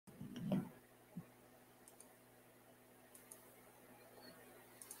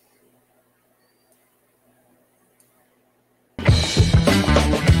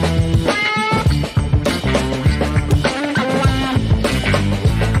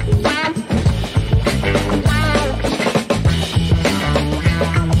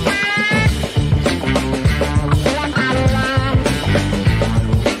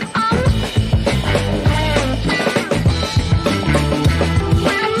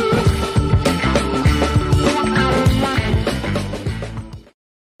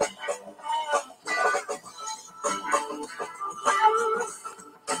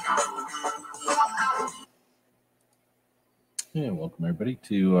Welcome, everybody,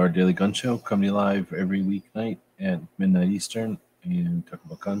 to our daily gun show. Coming to you live every weeknight at midnight Eastern and talk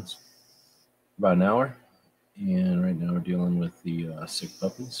about guns about an hour. And right now we're dealing with the sick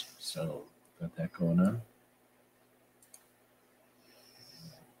puppies, so got that going on.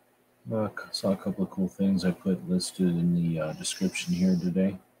 Saw a couple of cool things I put listed in the description here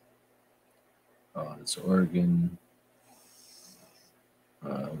today. It's Oregon.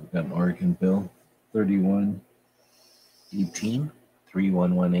 We've got an Oregon bill, 3118.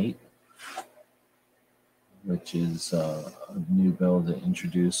 3118, which is a new bill that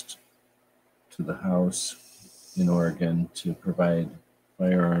introduced to the House in Oregon to provide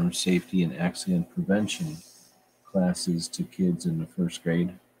firearm safety and accident prevention classes to kids in the first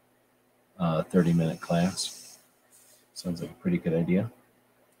grade, 30-minute class. Sounds like a pretty good idea.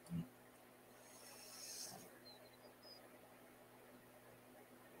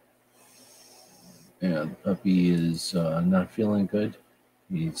 And puppy is not feeling good.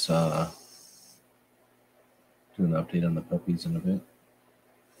 He's doing an update on the puppies in a bit.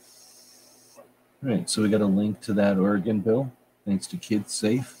 All right, so we got a link to that Oregon bill. Thanks to Kids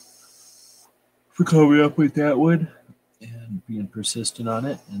Safe for coming up with that one and being persistent on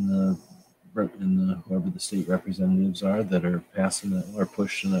it, and whoever the state representatives are that are passing that or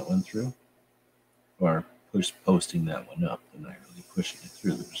pushing that one through, or posting that one up. They're not really pushing it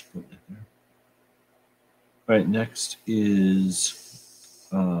through; they're just putting it there. All right, next is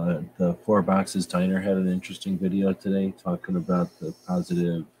the Four Boxes Diner had an interesting video today talking about the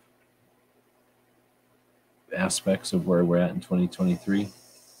positive aspects of where we're at in 2023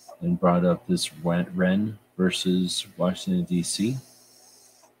 and brought up this Wren versus Washington, D.C.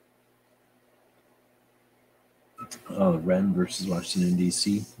 Wren versus Washington,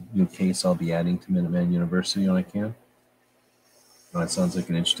 D.C. New case I'll be adding to Minuteman University when I can. It sounds like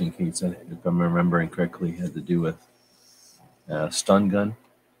an interesting case. If I'm remembering correctly, it had to do with a stun gun.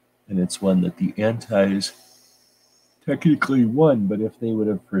 And it's one that the antis technically won, but if they would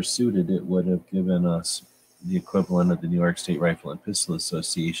have pursued it, it would have given us the equivalent of the New York State Rifle and Pistol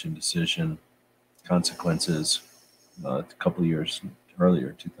Association decision consequences a couple of years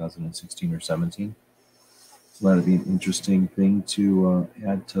earlier, 2016 or 17. So that'd be an interesting thing to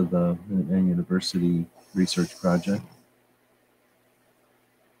add to the Minuteman University research project.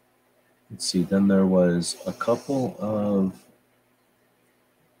 Let's see, then there was a couple of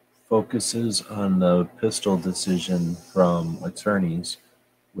focuses on the pistol decision from attorneys,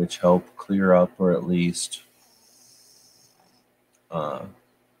 which help clear up or at least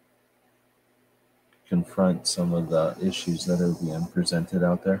confront some of the issues that are being presented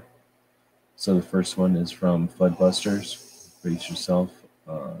out there. So the first one is from Floodbusters. Brace yourself.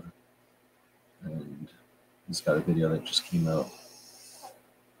 And he's got a video that just came out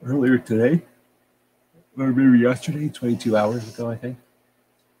earlier today, or maybe yesterday, 22 hours ago, I think.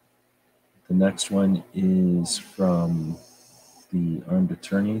 The next one is from the Armed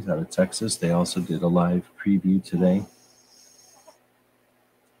Attorneys out of Texas. They also did a live preview today.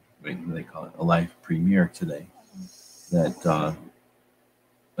 What do they call it? A live premiere today that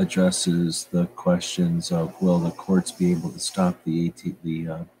addresses the questions of will the courts be able to stop the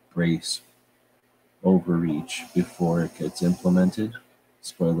brace overreach before it gets implemented?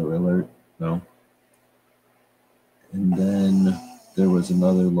 Spoiler alert, no. And then there was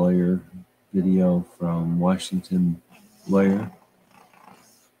another lawyer video from Washington Lawyer,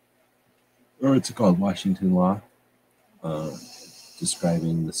 or it's called Washington Law,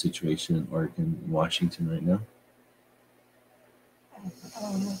 describing the situation in Oregon and Washington right now.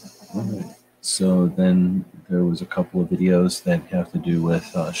 All right. So then there was a couple of videos that have to do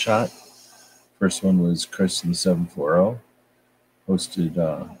with SHOT. First one was Kristen 740 hosted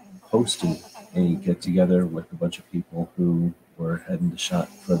a get-together with a bunch of people who were heading to SHOT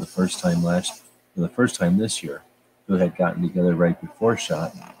for the first time this year, who had gotten together right before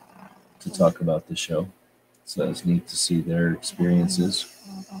SHOT to talk about the show. So it was neat to see their experiences.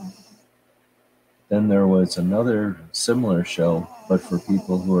 Then there was another similar show, but for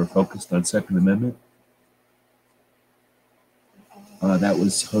people who are focused on Second Amendment. That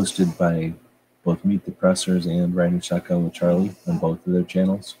was hosted by both Meet the Pressers and Riding Shotgun with Charlie on both of their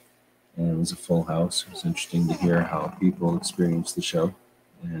channels. And it was a full house. It was interesting to hear how people experienced the show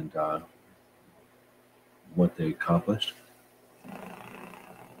and what they accomplished.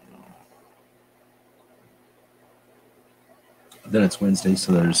 Then it's Wednesday,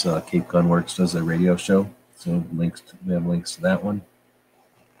 so there's Cape Gunworks does a radio show. So we have links to that one.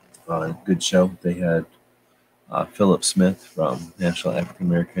 Good show. They had Philip Smith from National African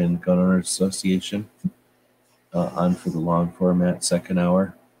American Gun Owners Association on for the long format second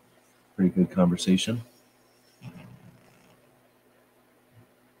hour. Pretty good conversation.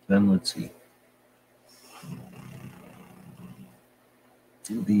 Then let's see.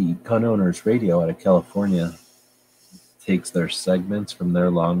 The Gun Owners Radio out of California takes their segments from their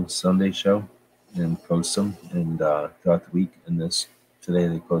long Sunday show and posts them throughout the week. And today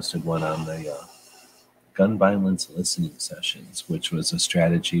they posted one on the gun violence listening sessions, which was a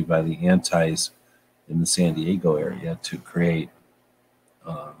strategy by the antis in the San Diego area to create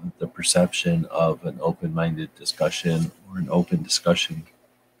the perception of an open-minded discussion or an open discussion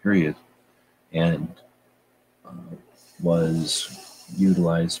period, and was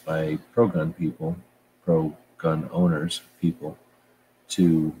utilized by pro-gun people, pro-gun owners people,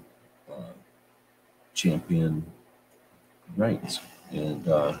 to champion rights and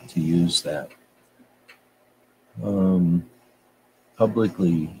to use that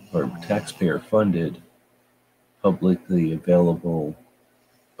publicly or taxpayer funded, publicly available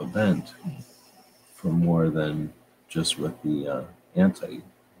event for more than just what the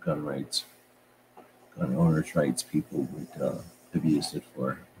anti-gun rights, gun owners' rights people would have used it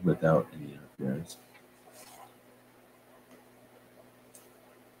for without any interference.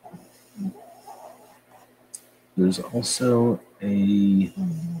 There's also a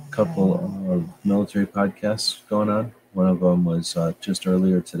couple of military podcasts going on. One of them was just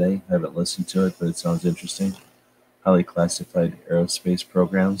earlier today. I haven't listened to it, but it sounds interesting. Highly Classified Aerospace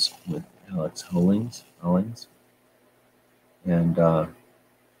Programs with Alex Hollings. And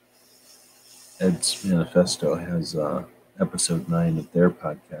Ed's Manifesto has episode 9 of their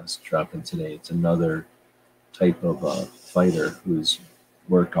podcast dropping today. It's another type of fighter who's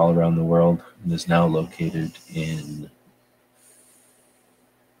worked all around the world and is now located in,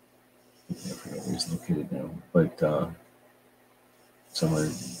 I forget where he's located now, but somewhere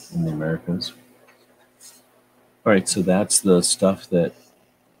in the Americas. All right, so that's the stuff that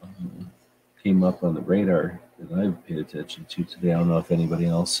came up on the radar that I've paid attention to today. I don't know if anybody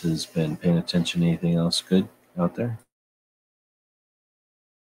else has been paying attention to anything else good out there.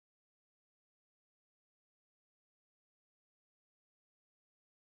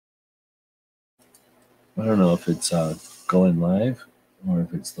 I don't know if it's going live or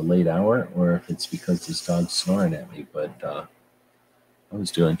if it's the late hour or if it's because this dog's snoring at me, but I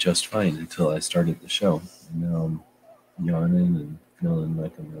was doing just fine until I started the show. And now I'm yawning and feeling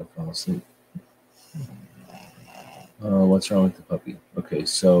like I'm going to fall asleep. What's wrong with the puppy? Okay,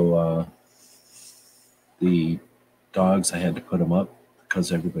 so the dogs, I had to put them up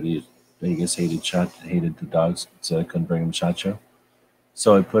because everybody at Vegas hated the dogs, so I couldn't bring them to SHOT Show.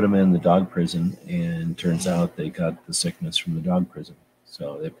 So I put them in the dog prison, and turns out they got the sickness from the dog prison.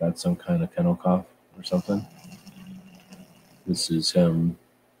 So they've got some kind of kennel cough or something. This is him.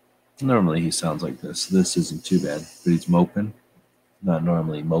 Normally he sounds like this. This isn't too bad, but he's moping. Not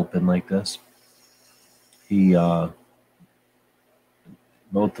normally moping like this.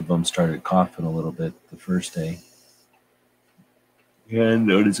 Both of them started coughing a little bit the first day. And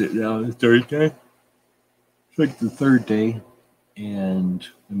what is it now? The third day? It's like the third day. And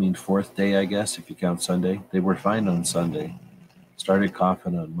fourth day, I guess, if you count Sunday. They were fine on Sunday. Started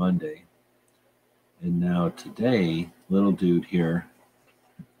coughing on Monday. And now today, little dude here,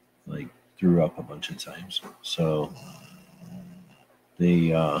 threw up a bunch of times. So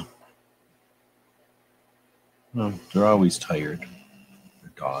they're always tired.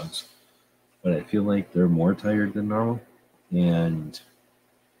 They're dogs. But I feel like they're more tired than normal. And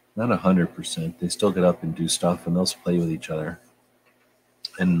not 100%. They still get up and do stuff, and they'll play with each other.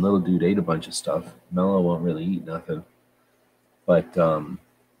 And little dude ate a bunch of stuff. Mello won't really eat nothing. But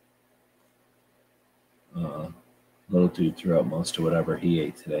little dude threw out most of whatever he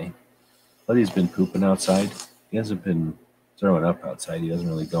ate today. But he's been pooping outside. He hasn't been throwing up outside. He doesn't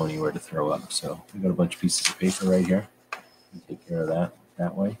really go anywhere to throw up. So we got a bunch of pieces of paper right here. We'll take care of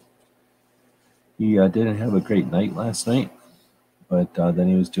that way. He didn't have a great night last night. But then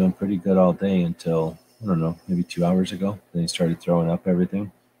he was doing pretty good all day until, I don't know, maybe 2 hours ago. Then he started throwing up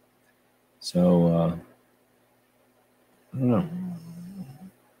everything. So, I don't know.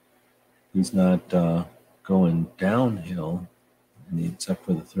 He's not going downhill, except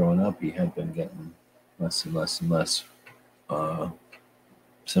for the throwing up. He had been getting less and less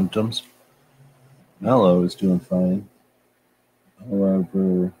symptoms. Mello is doing fine.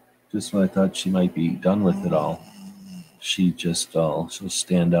 However, just when I thought she might be done with it all, she'll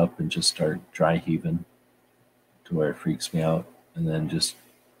stand up and just start dry heaving to where it freaks me out, and then just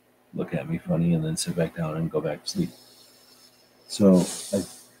look at me funny and then sit back down and go back to sleep. So I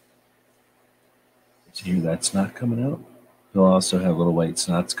hear that snot coming out. He'll also have little white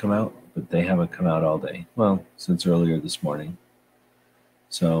snots come out, but they haven't come out all day. Well, since earlier this morning.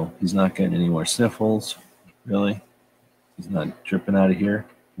 So he's not getting any more sniffles, really. He's not dripping out of here.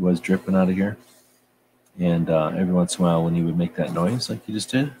 was dripping out of here. And every once in a while, when he would make that noise like he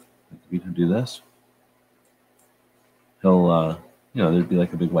just did, like we can do this, he'll, there'd be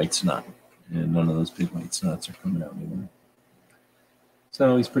like a big white snot, and none of those big white snots are coming out anymore.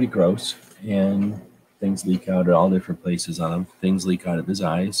 So he's pretty gross, and things leak out at all different places on him. Things leak out of his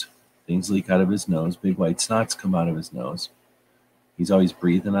eyes, things leak out of his nose, big white snots come out of his nose. He's always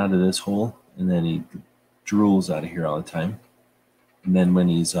breathing out of this hole, and then he drools out of here all the time. And then when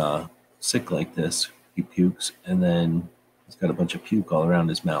he's sick like this, he pukes, and then he's got a bunch of puke all around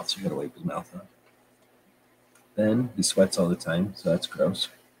his mouth, so you gotta wipe his mouth out. Then he sweats all the time, so that's gross.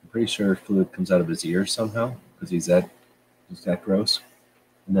 I'm pretty sure fluid comes out of his ears somehow, because he's that gross.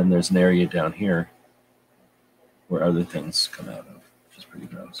 And then there's an area down here where other things come out of, which is pretty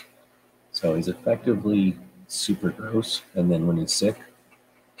gross. So he's effectively super gross, and then when he's sick,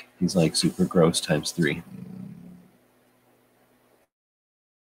 he's like super gross times 3.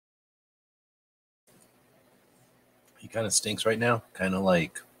 He kind of stinks right now, kind of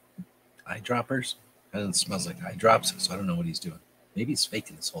like eyedroppers. Kind of smells like eye drops, so I don't know what he's doing. Maybe he's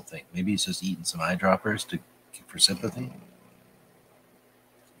faking this whole thing. Maybe he's just eating some eyedroppers for sympathy.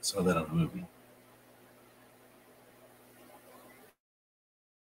 I saw that on a movie.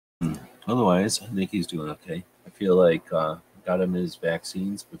 Otherwise, I think he's doing okay. I feel like got him his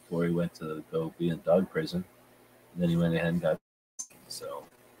vaccines before he went to go be in dog prison. And then he went ahead and got, so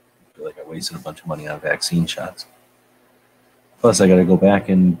I feel like I wasted a bunch of money on vaccine shots. Plus, I got to go back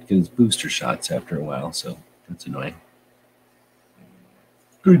and get his booster shots after a while, so that's annoying.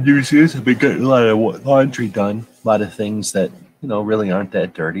 Good news is I've been getting a lot of laundry done. A lot of things that, really aren't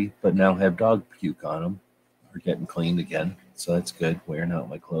that dirty, but now have dog puke on them are getting cleaned again. So that's good. Wearing out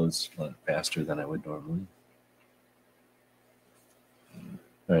my clothes a lot faster than I would normally.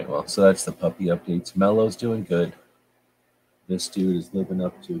 All right, well, so that's the puppy updates. Mello's doing good. This dude is living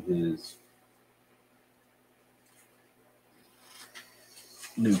up to his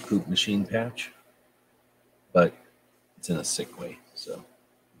new poop machine patch, but it's in a sick way, so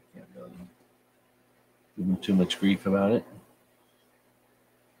I can't really give him too much grief about it.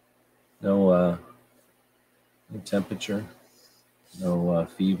 No temperature, no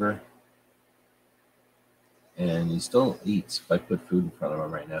fever, and he still eats. If I put food in front of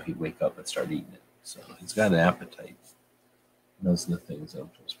him right now, he'd wake up and start eating it. So he's got an appetite. And those are the things I'm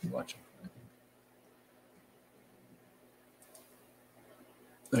supposed to be watching for.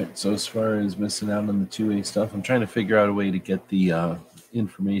 All right, so as far as missing out on the 2A stuff, I'm trying to figure out a way to get the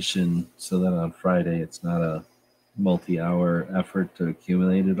information so that on Friday it's not a multi-hour effort to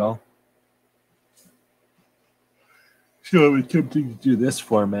accumulate it all. So I'm attempting to do this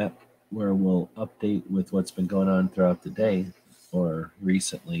format where we'll update with what's been going on throughout the day or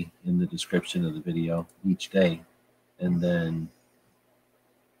recently in the description of the video each day. And then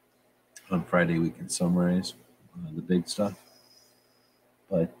on Friday we can summarize the big stuff.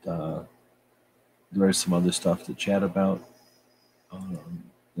 But there's some other stuff to chat about.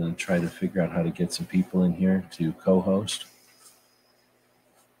 Then try to figure out how to get some people in here to co-host.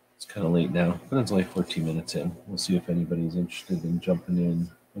 It's kind of late now, but it's only 14 minutes in. We'll see if anybody's interested in jumping in.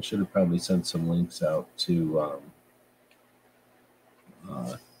 I should have probably sent some links out to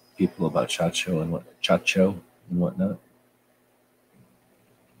people about SHOT Show and whatnot.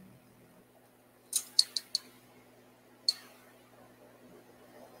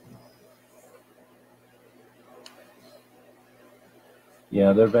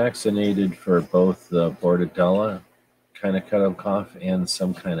 Yeah, they're vaccinated for both the Bordetella kind of cut cough and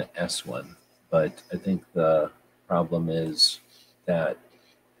some kind of S1. But I think the problem is that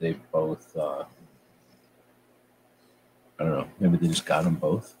they both, I don't know, maybe they just got them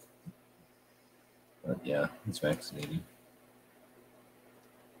both. But yeah, it's vaccinating.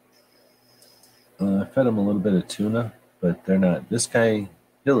 I fed him a little bit of tuna, but they're not, this guy,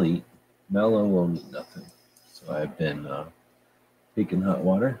 he'll eat. Mello won't eat nothing. So I've been taking hot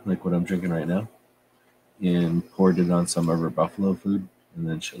water, like what I'm drinking right now, and poured it on some of her buffalo food, and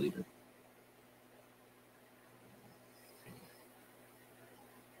then she'll eat it.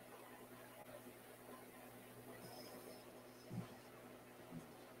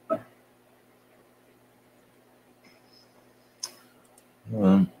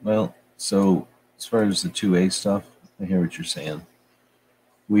 Well, so as far as the 2A stuff, I hear what you're saying.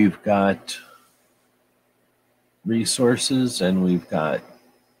 We've got resources and we've got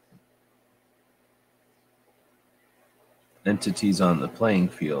entities on the playing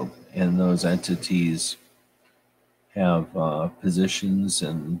field, and those entities have positions,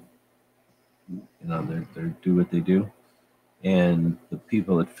 and they do what they do, and the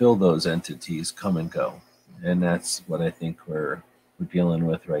people that fill those entities come and go, and that's what I think we're we're dealing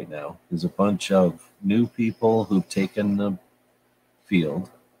with right now. There's a bunch of new people who've taken the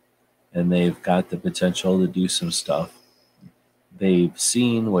field and they've got the potential to do some stuff. They've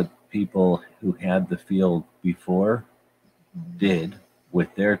seen what people who had the field before did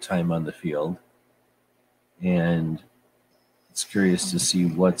with their time on the field, and it's curious to see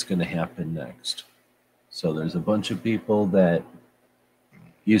what's going to happen next. So there's a bunch of people that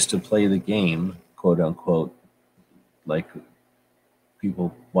used to play the game, quote unquote, like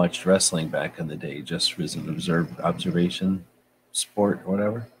people watched wrestling back in the day just as an observation sport or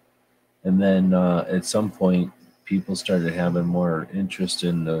whatever. And then at some point, people started having more interest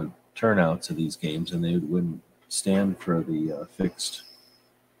in the turnouts of these games, and they wouldn't stand for the fixed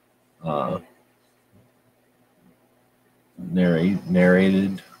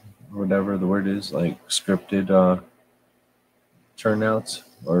narrated, or whatever the word is, like scripted turnouts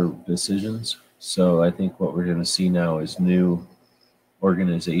or decisions. So I think what we're going to see now is new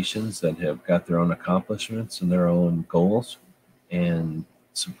organizations that have got their own accomplishments and their own goals, and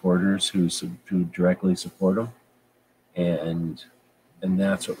supporters who directly support them, and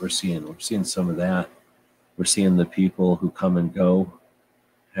that's what we're seeing. We're seeing some of that. We're seeing the people who come and go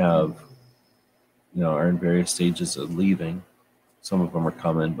have, are in various stages of leaving. Some of them are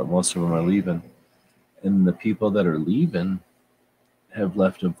coming, but most of them are leaving. And the people that are leaving have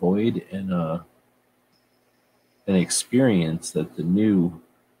left a void and an experience that the new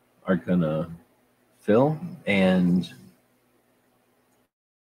are gonna fill, and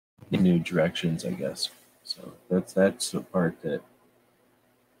in new directions, I guess. So that's the part that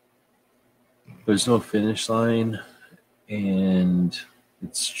there's no finish line, and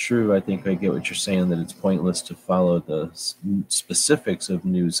it's true. I think I get what you're saying, that it's pointless to follow the specifics of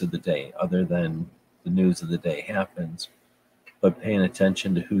news of the day, other than the news of the day happens, but paying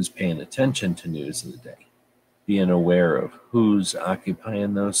attention to who's paying attention to news of the day, being aware of who's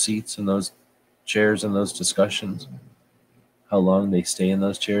occupying those seats and those chairs and those discussions, how long they stay in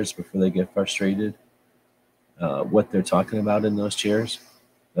those chairs before they get frustrated, what they're talking about in those chairs.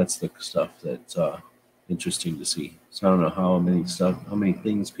 That's the stuff that's interesting to see. So I don't know how many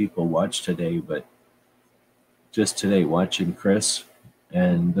things people watch today, but just today watching Chris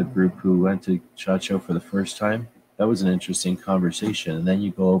and the group who went to SHOT Show for the first time, that was an interesting conversation. And then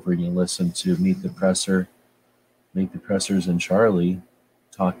you go over and you listen to Meet the Pressers and Charlie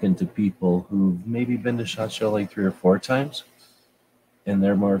talking to people who've maybe been to SHOT Show like 3 or 4 times, and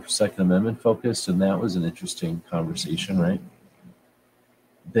they're more Second Amendment focused, and that was an interesting conversation, right?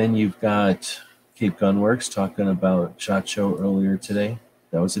 Then you've got Cape Gun Works talking about SHOT Show earlier today.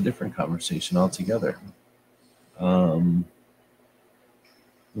 That was a different conversation altogether.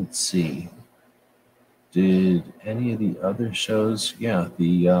 Let's see. Did any of the other shows? Yeah,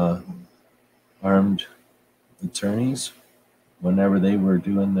 the Armed Attorneys, whenever they were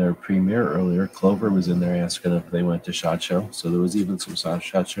doing their premiere earlier, Clover was in there asking if they went to SHOT Show. So there was even some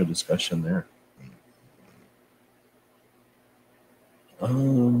SHOT Show discussion there.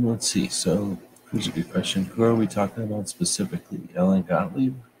 Let's see. So here's a good question. Who are we talking about specifically? Ellen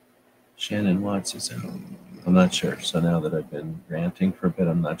Gottlieb? Shannon Watts is out. I'm not sure. So now that I've been ranting for a bit,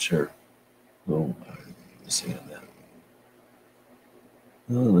 I'm not sure who I'm saying that.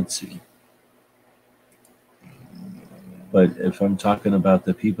 Let's see. But if I'm talking about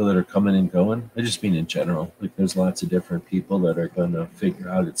the people that are coming and going, I just mean in general. Like there's lots of different people that are going to figure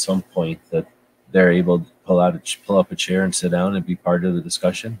out at some point that they're able to pull up a chair and sit down and be part of the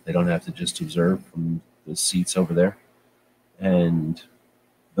discussion. They don't have to just observe from the seats over there. And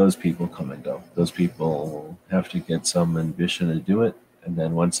those people come and go. Those people have to get some ambition to do it. And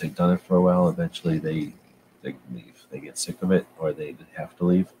then once they've done it for a while, eventually they leave. They get sick of it, or they have to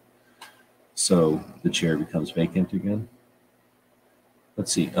leave. So the chair becomes vacant again.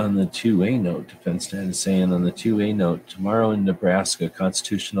 Let's see, on the 2A note, DefenseNet is saying on the 2A note, tomorrow in Nebraska,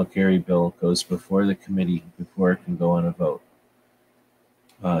 constitutional carry bill goes before the committee before it can go on a vote.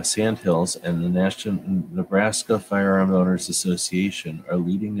 Sandhills and the Nebraska Firearm Owners Association are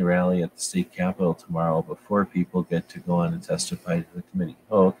leading the rally at the state capitol tomorrow before people get to go on and testify to the committee.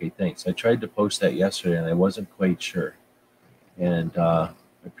 Oh, okay, thanks. I tried to post that yesterday and I wasn't quite sure. And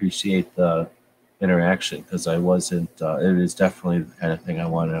appreciate the interaction, because I wasn't, it is definitely the kind of thing I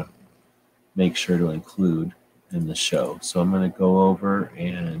want to make sure to include in the show. So I'm going to go over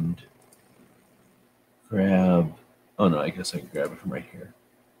and grab, oh no, I guess I can grab it from right here.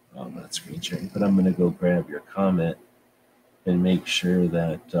 I'm not screen sharing, but I'm going to go grab your comment and make sure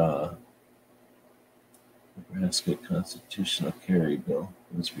that Nebraska constitutional carry bill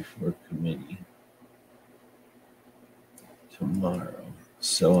goes before committee tomorrow.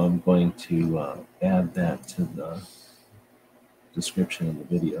 So I'm going to add that to the description of the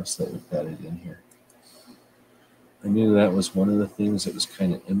video, so that we've got it in here. I knew that was one of the things that was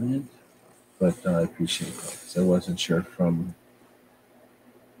kind of imminent, but I appreciate that because I wasn't sure from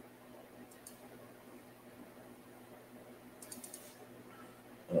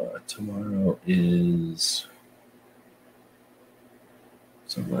tomorrow is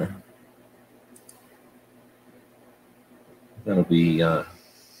somewhere. That'll be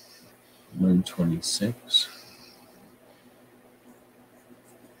 126.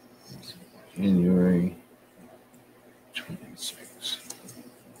 January 26.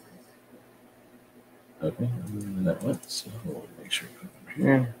 Okay, I remember that one. So we'll make sure I put it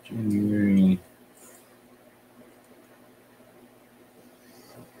here. January.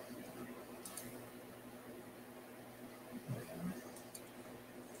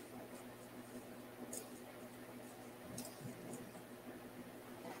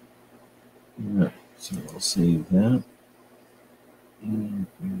 All right, so I'll save that and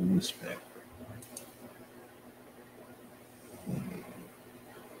bring this back.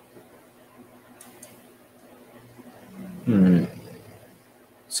 All right.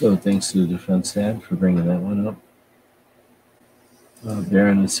 So thanks to the defense dad for bringing that one up.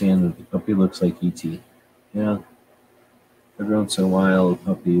 Baron is saying that the puppy looks like E.T. Yeah. Every once in a while, the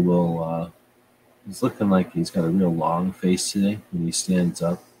puppy will. He's looking like he's got a real long face today when he stands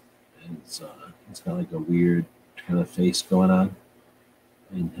up. And he's got like a weird kind of face going on,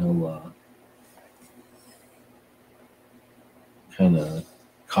 and he'll kind of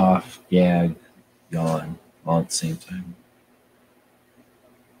cough, gag, yawn all at the same time.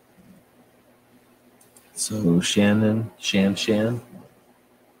 So Shanny, she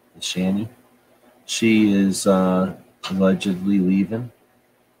is allegedly leaving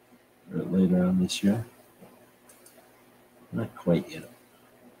later on this year. Not quite yet.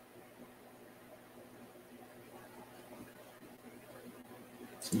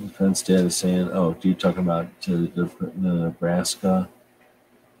 So the defense dad is saying, "Oh, do you talking about the Nebraska?"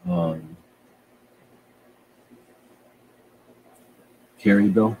 Carry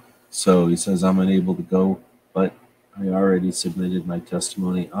bill. So he says, I'm unable to go, but I already submitted my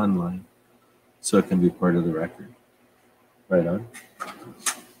testimony online, so it can be part of the record. Right on.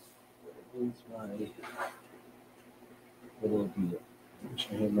 Where's my little deal? I wish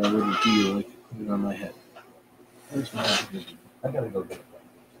I had my little deal. I could put it on my head. Where's my little deal? I gotta go get it.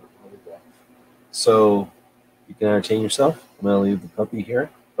 So you can entertain yourself. I'm gonna leave the puppy here.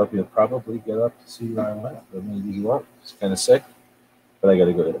 The puppy will probably get up to see where I'm at, but maybe he won't. He's kind of sick. But I got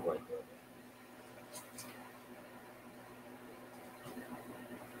to go get a blanket.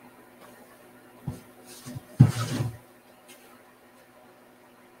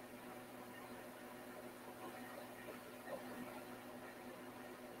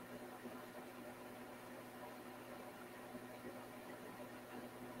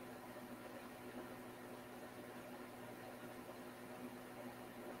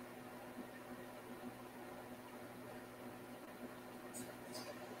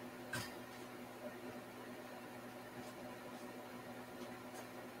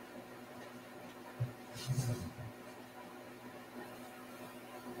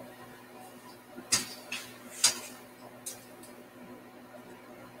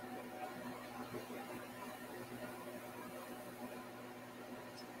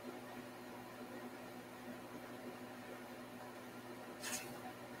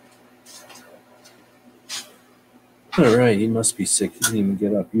 All right, he must be sick. He didn't even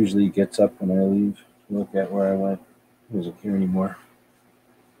get up. Usually he gets up when I leave to look at where I went. He wasn't here anymore.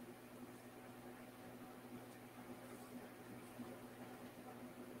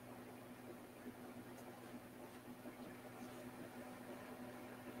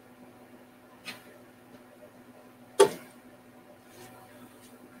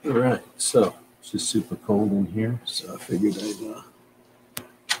 All right, so it's just super cold in here, so I figured I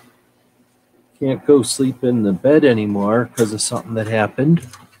can't go sleep in the bed anymore because of something that happened.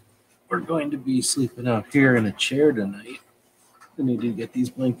 We're going to be sleeping out here in a chair tonight. I need to get these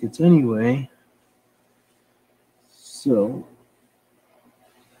blankets anyway. So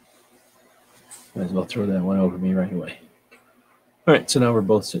might as well throw that one over me right away. All right, so now we're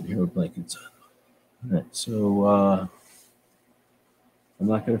both sitting here with blankets on. All right, so I'm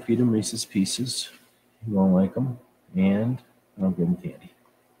not going to feed him Reese's Pieces. He won't like them, and I don't give him candy.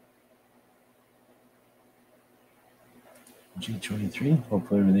 G23.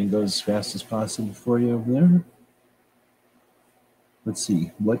 Hopefully everything goes as fast as possible for you over there. Let's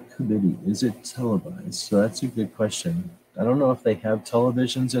see. What committee? Is it televised? So that's a good question. I don't know if they have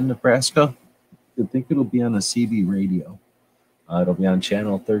televisions in Nebraska. I think it'll be on the CB radio. It'll be on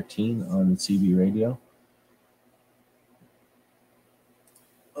channel 13 on the CB radio.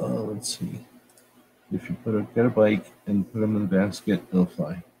 let's see. If you get a bike and put them in the basket, they'll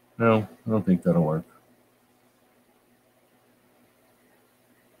fly. No, I don't think that'll work.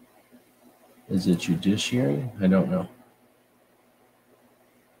 Is it judiciary? I don't know.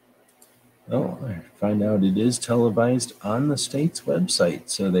 Oh, I find out it is televised on the state's website.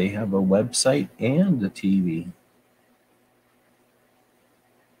 So they have a website and a TV.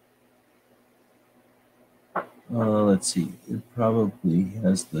 Let's see. It probably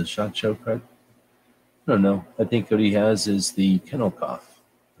has the SHOT Show card. I don't know. I think what he has is the kennel cough.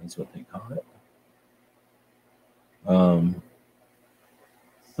 That's what they call it. I don't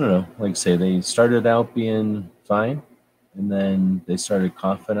know. Like I say, they started out being fine, and then they started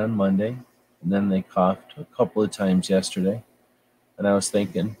coughing on Monday, and then they coughed a couple of times yesterday. And I was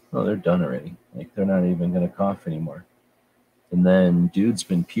thinking, oh, they're done already. Like, they're not even going to cough anymore. And then dude's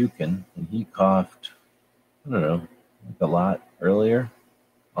been puking, and he coughed, I don't know, like a lot earlier,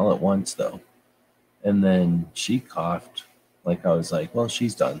 all at once, though. And then she coughed, like I was like, well,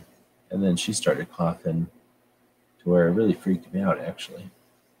 she's done. And then she started coughing to where it really freaked me out, actually.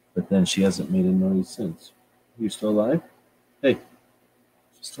 But then she hasn't made a noise since. You still alive? Hey,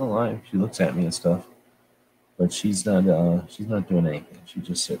 she's still alive. She looks at me and stuff. But she's not doing anything. She's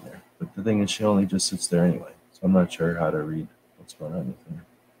just sitting there. But the thing is, she only just sits there anyway. So I'm not sure how to read what's going on with her.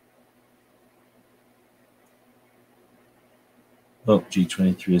 Oh,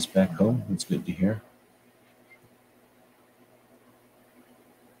 G23 is back home. That's good to hear.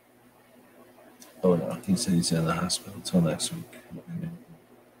 Oh no, he said he's in the hospital until next week. Okay.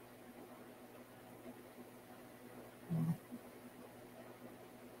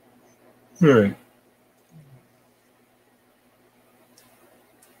 All right.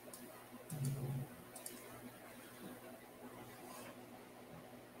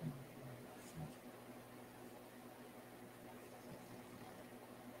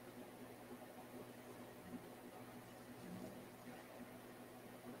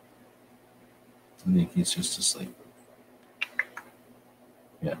 I think he's just asleep.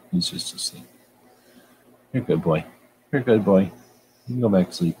 Yeah, he's just asleep. You're a good boy. You're a good boy. You can go back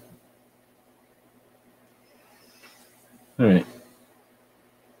to sleep. All right.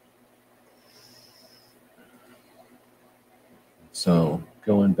 So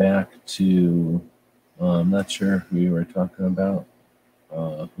going back to, I'm not sure who you were talking about,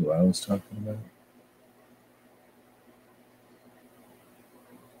 who I was talking about.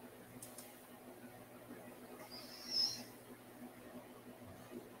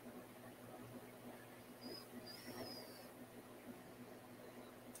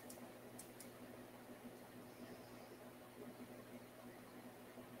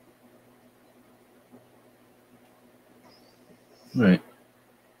 Right.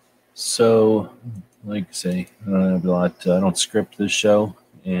 So, like I say, I don't have a lot. I don't script this show,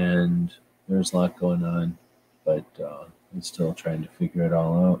 and there's a lot going on, but I'm still trying to figure it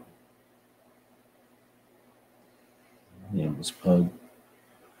all out. Name was Pug.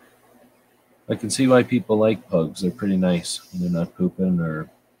 I can see why people like pugs. They're pretty nice. When they're not pooping or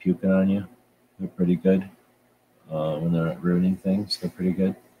puking on you, they're pretty good. When they're not ruining things, they're pretty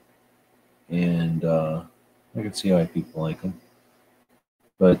good. And I can see why people like them.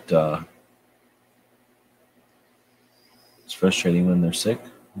 But it's frustrating when they're sick.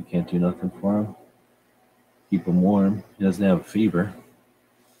 You can't do nothing for them. Keep him warm. He doesn't have a fever.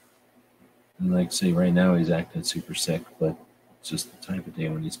 And like I say, right now he's acting super sick, but it's just the type of day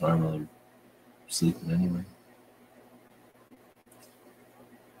when he's normally sleeping anyway.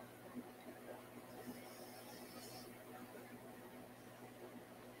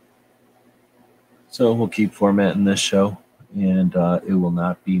 So we'll keep formatting this show, and it will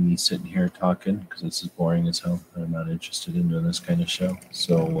not be me sitting here talking because this is boring as hell. I'm not interested in doing this kind of show.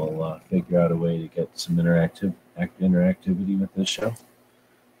 So we'll figure out a way to get some interactivity with this show.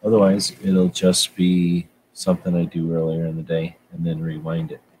 Otherwise, it'll just be something I do earlier in the day and then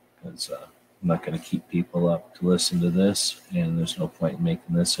rewind it because I'm not going to keep people up to listen to this, and there's no point in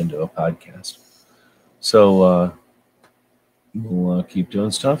making this into a podcast. So we'll keep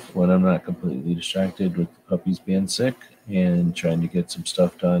doing stuff when I'm not completely distracted with the puppies being sick and trying to get some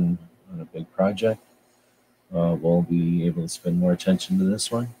stuff done on a big project. We'll be able to spend more attention to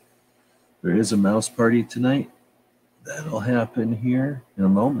this one. There is a mouse party tonight. That'll happen here in a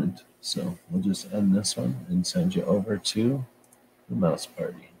moment. So we'll just end this one and send you over to the mouse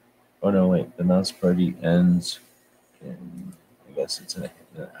party. Oh no, wait, the mouse party ends in, I guess it's in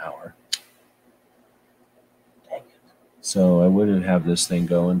an hour. Dang it. So I would have this thing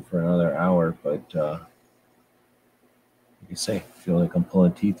going for another hour, but like I say, I feel like I'm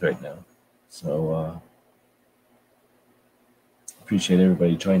pulling teeth right now. So appreciate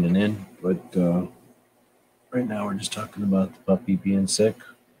everybody joining in. But right now we're just talking about the puppy being sick.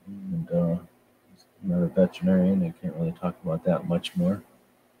 And I'm not a veterinarian. I can't really talk about that much more.